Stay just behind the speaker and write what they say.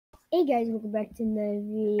Hey guys, welcome back to another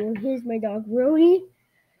video. Here's my dog Rody,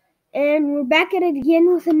 and we're back at it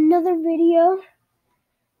again with another video.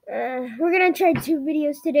 We're gonna try two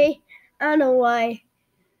videos today. I don't know why.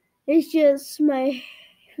 It's just my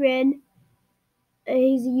friend.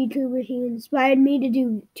 He's a YouTuber. He inspired me to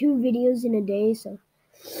do two videos in a day, so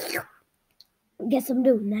I guess I'm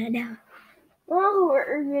doing that now. Well,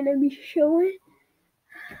 we're gonna be showing.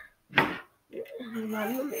 Hold on,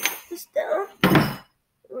 let me put this down.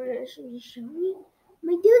 We're gonna be showing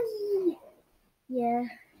my doggy. Yeah,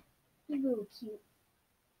 he's really cute.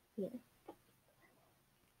 Yeah.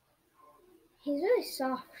 He's really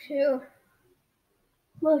soft too.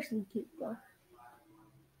 Mostly cute though.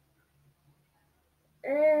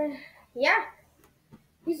 Yeah.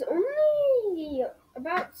 He's only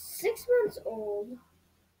about 6 months old.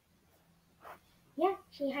 Yeah,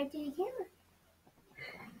 say hi to the camera.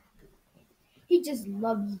 He just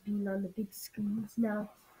loves being on the big screens now.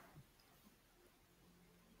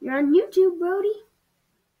 You're on YouTube, Brody.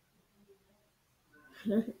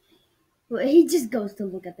 Well, he just goes to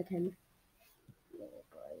look at the camera.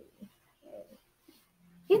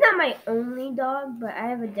 He's not my only dog, but I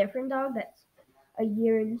have a different dog that's a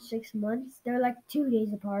year and 6 months. They're like 2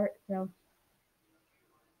 days apart, so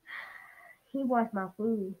he wants my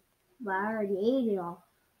food, but I already ate it all.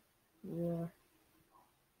 Yeah,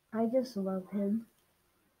 I just love him.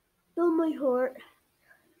 Fill my heart.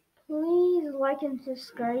 Please like and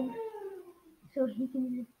subscribe so he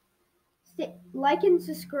can like and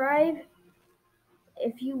subscribe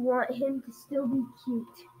if you want him to still be cute.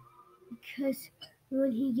 Because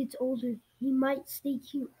when he gets older, he might stay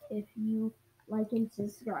cute if you like and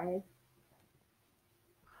subscribe.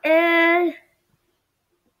 And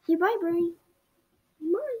he bye, Bernie.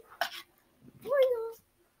 Bye. Bye, guys.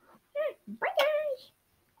 Bye, guys.